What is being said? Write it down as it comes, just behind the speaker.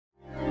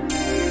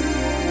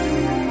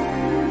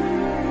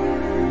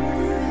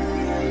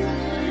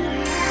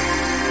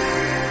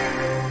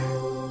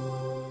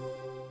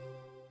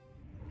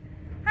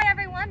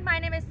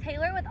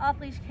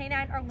Off-Leash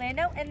K9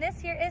 Orlando, and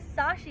this here is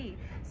Sashi.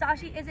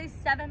 Sashi is a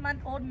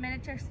 7-month-old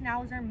miniature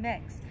Schnauzer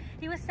mix.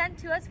 He was sent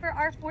to us for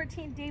our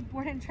 14-day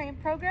board and train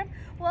program.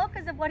 Well,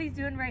 because of what he's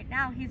doing right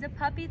now, he's a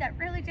puppy that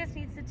really just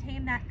needs to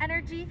tame that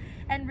energy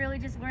and really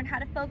just learn how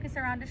to focus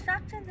around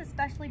distractions,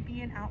 especially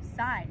being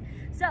outside.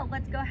 So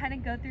let's go ahead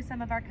and go through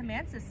some of our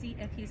commands to see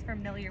if he's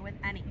familiar with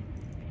any.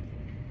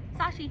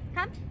 Sashi,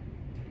 come.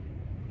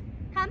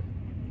 Come.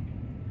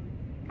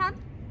 Come.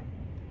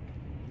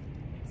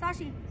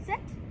 Sashi, sit.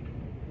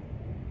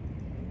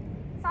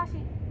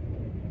 Sashi,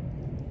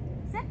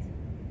 sit.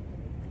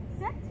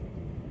 Sit.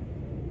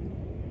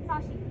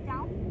 Sashi,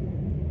 down.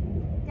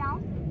 Down.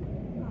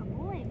 Good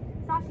boy.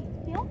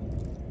 Sashi, heel.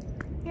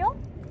 Heel.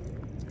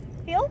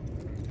 Heel.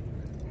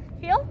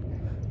 Heel.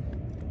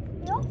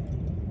 Heel.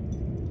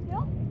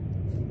 Heel.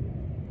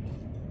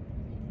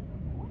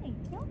 Boy,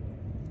 heel.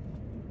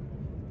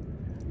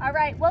 All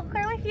right, well,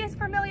 clearly he is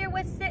familiar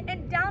with sit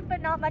and down,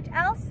 but not much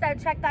else. So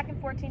check back in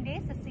 14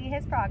 days to see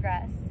his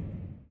progress.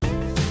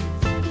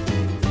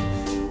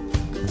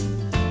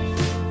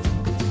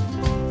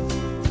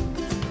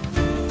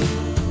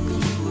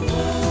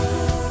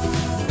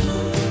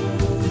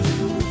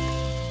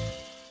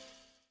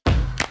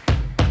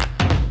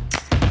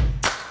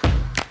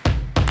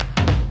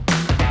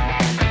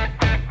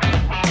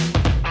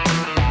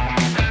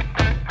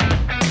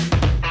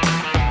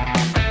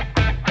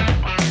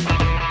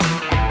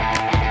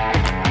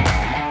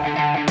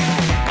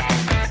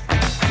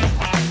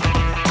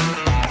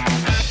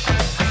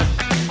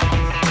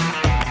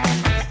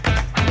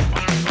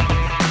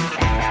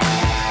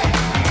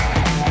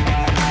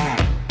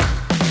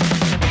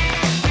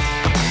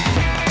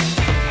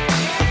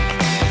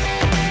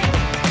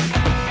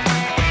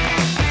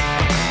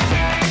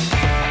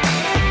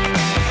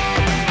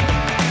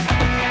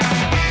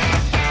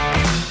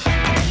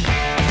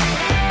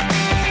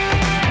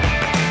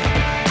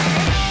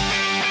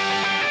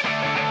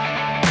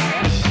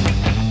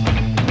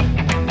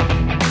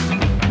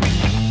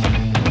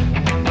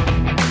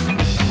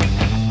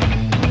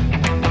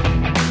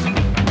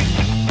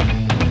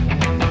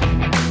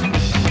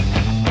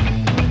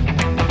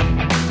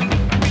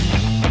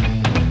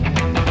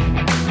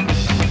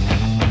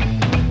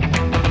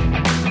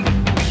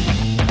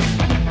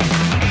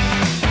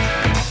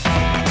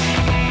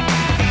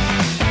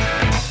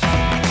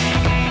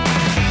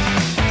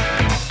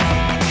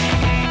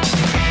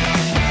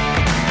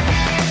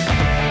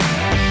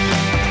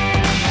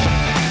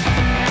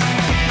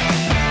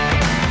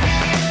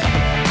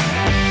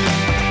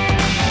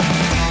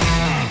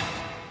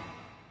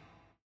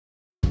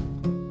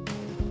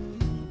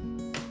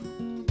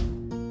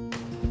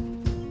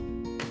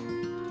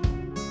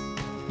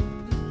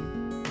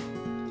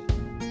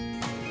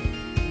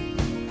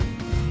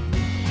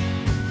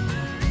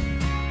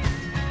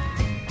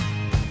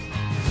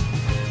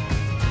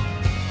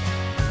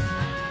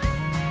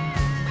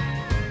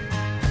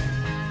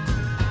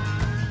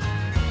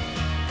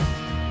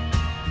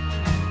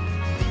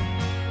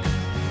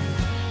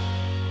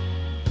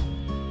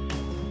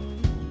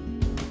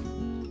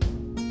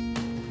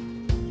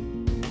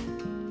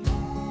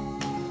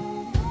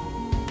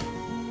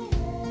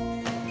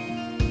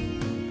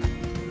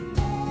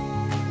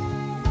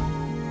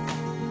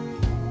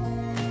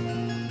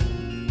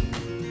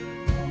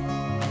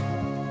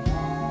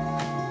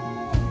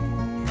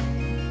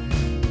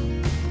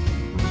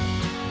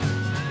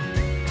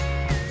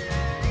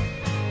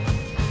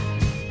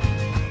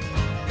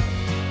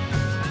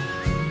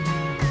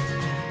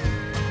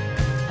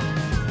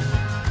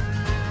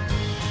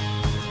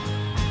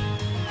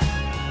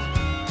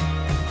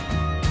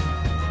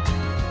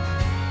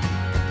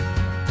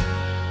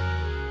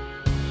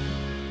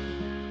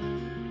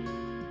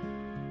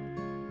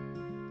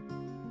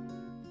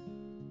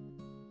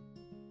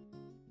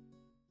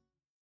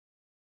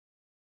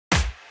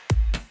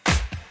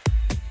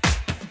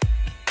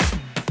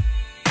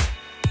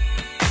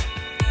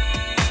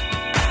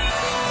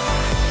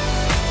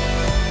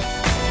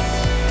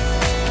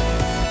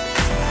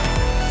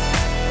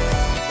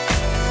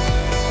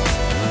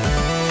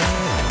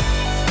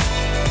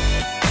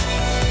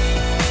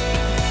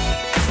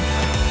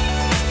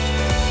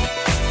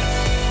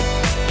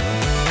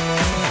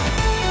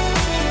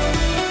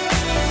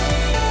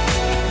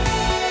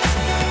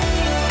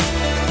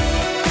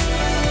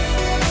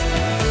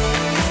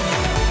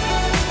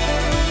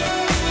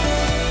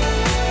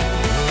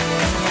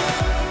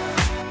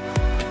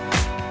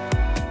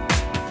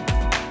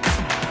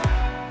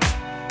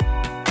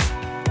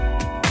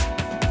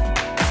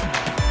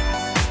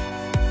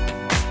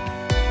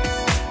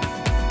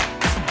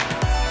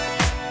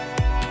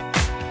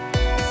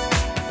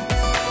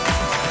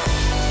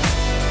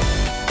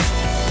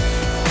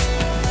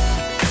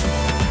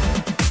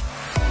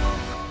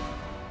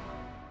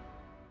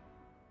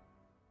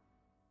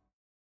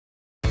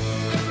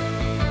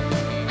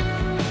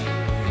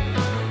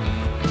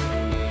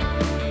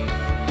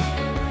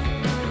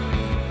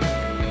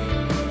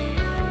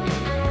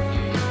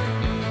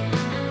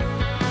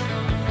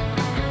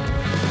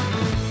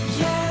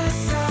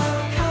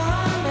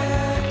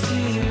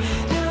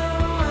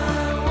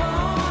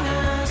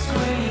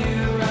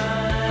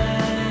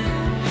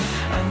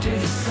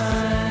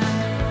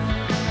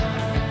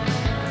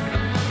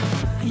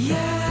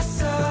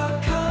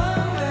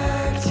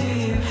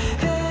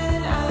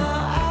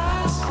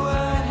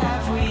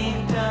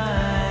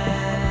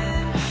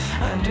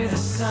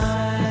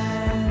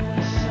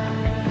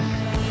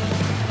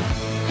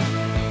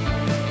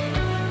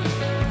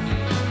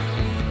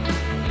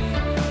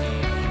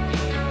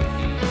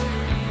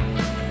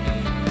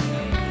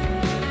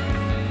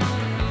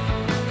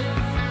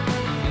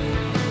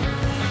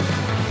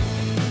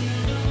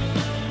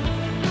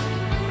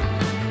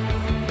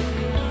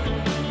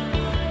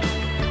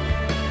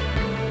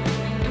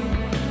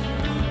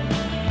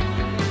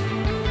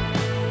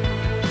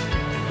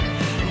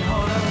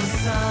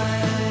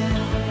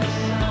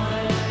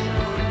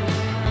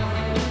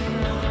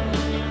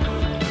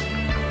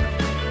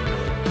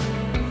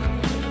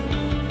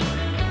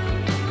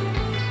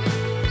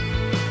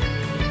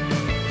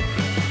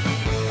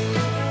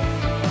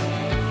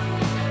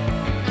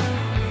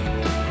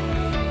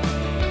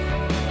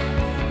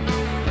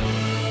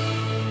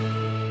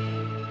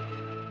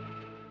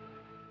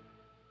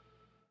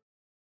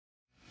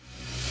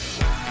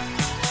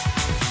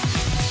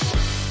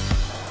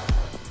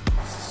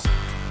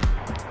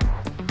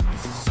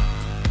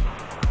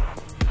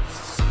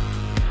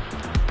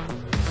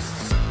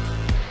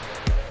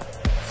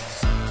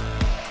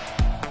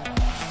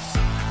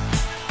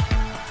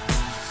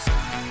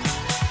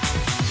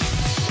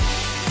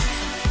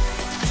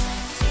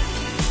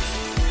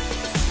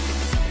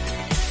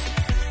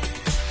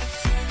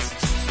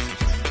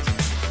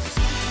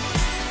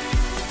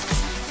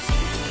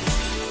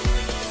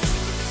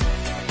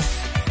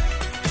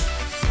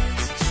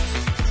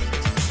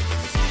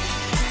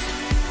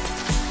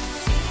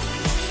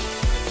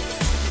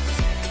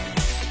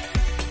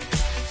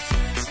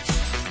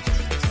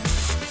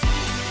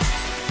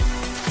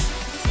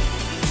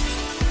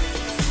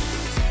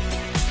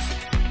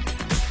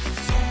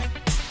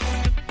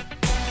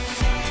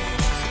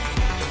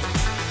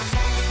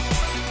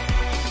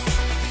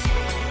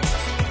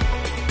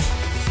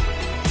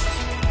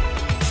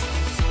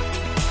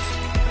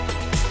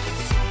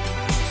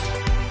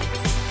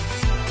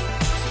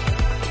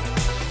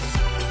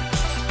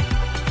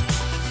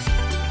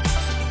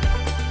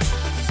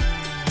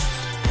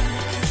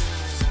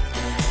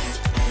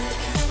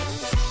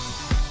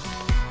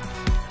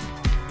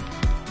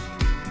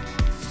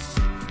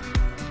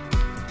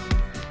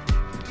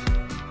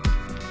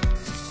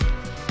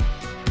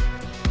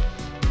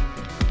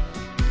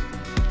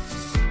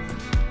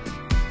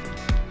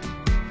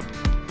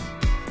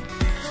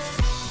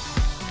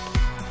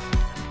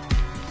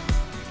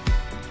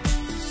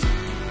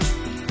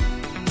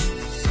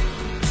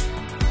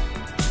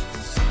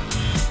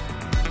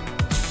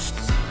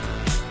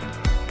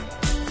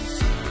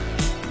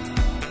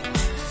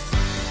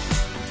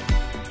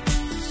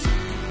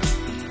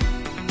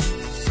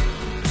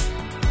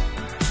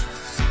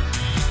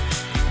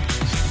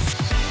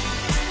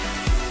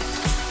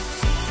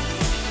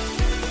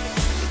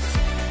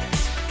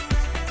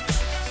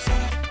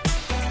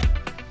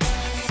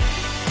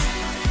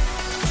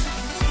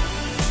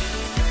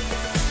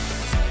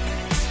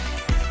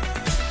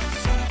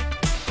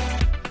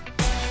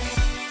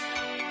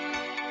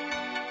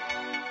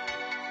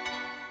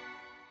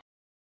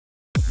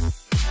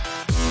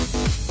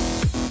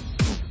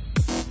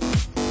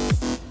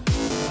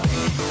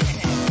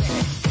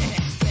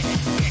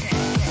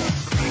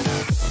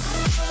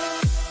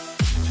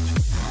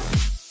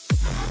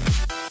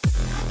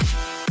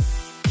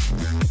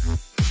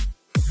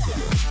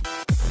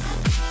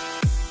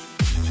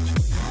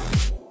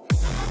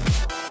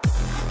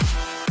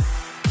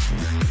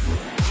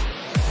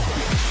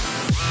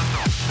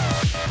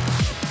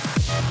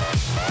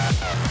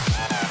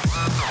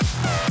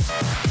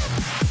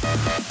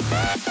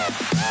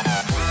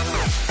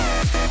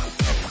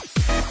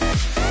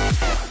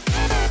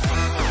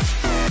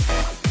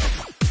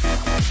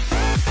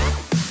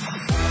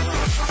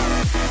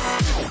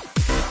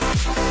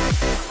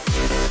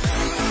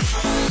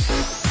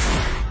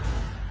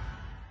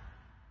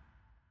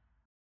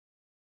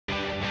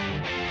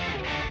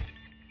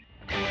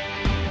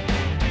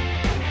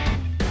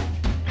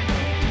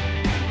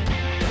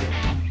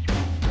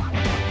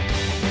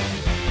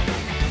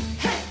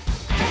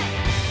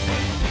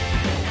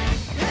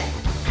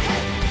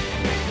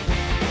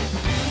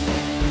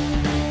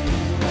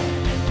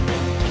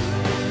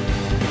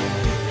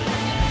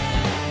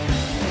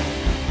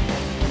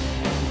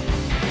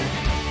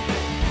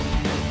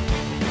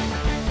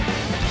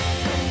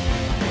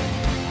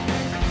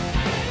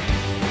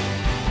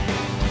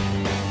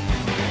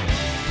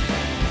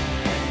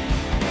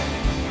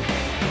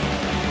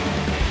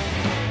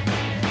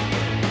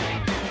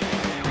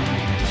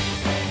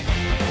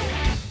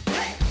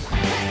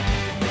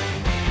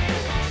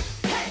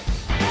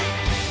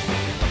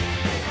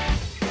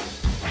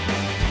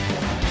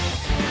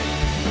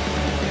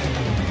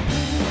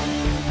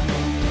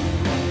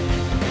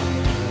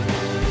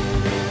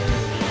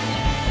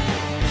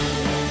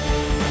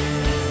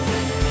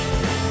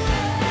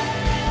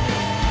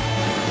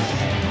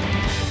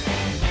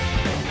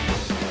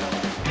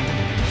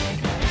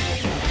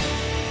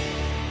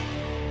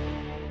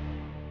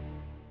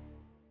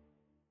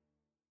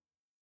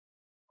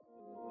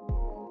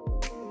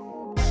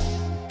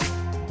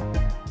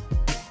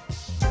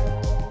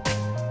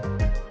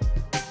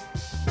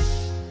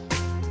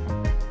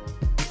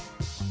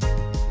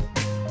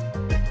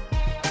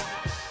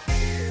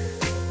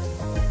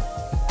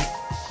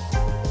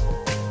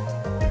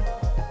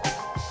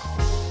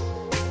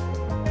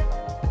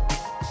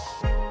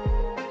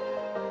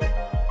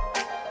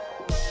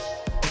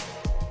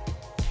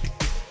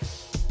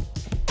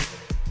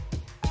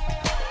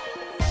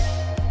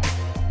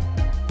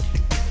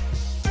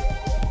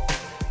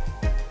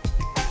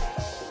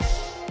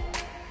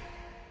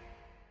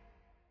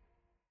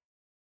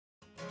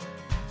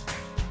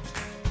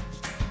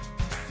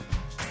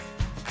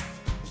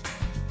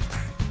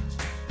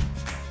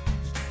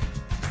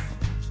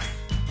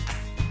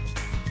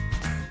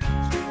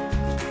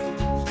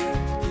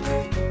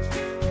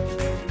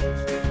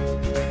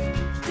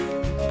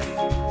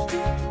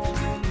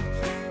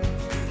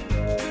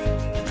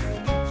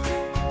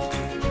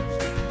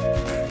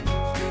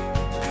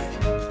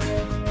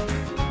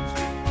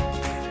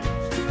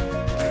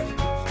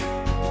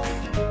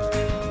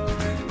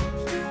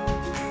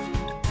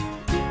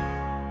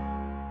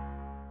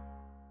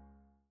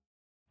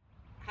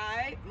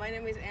 my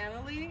name is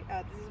Annalie.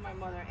 This is my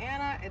mother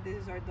Anna, and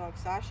this is our dog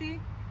Sashi.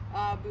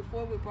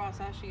 Before we brought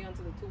Sashi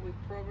onto the 2-week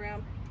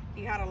program,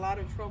 he had a lot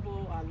of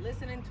trouble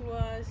listening to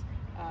us,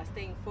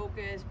 staying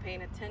focused,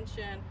 paying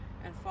attention,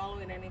 and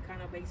following any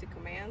kind of basic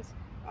commands.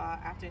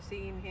 After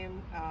seeing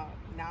him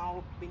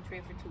now being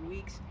trained for 2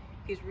 weeks,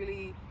 he's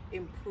really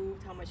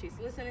improved how much he's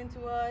listening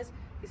to us.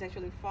 He's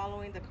actually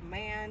following the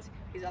commands.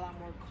 He's a lot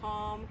more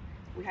calm.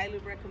 We highly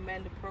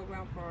recommend the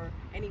program for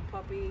any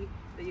puppy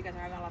that you guys are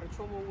having a lot of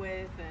trouble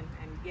with,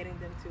 and getting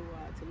them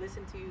to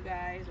listen to you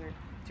guys, or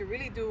to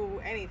really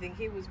do anything.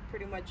 He was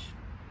pretty much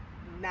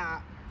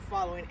not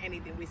following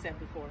anything we said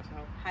before, so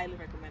highly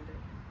recommend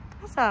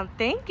it. Awesome,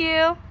 thank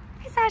you.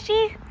 Hey,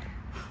 Sashi.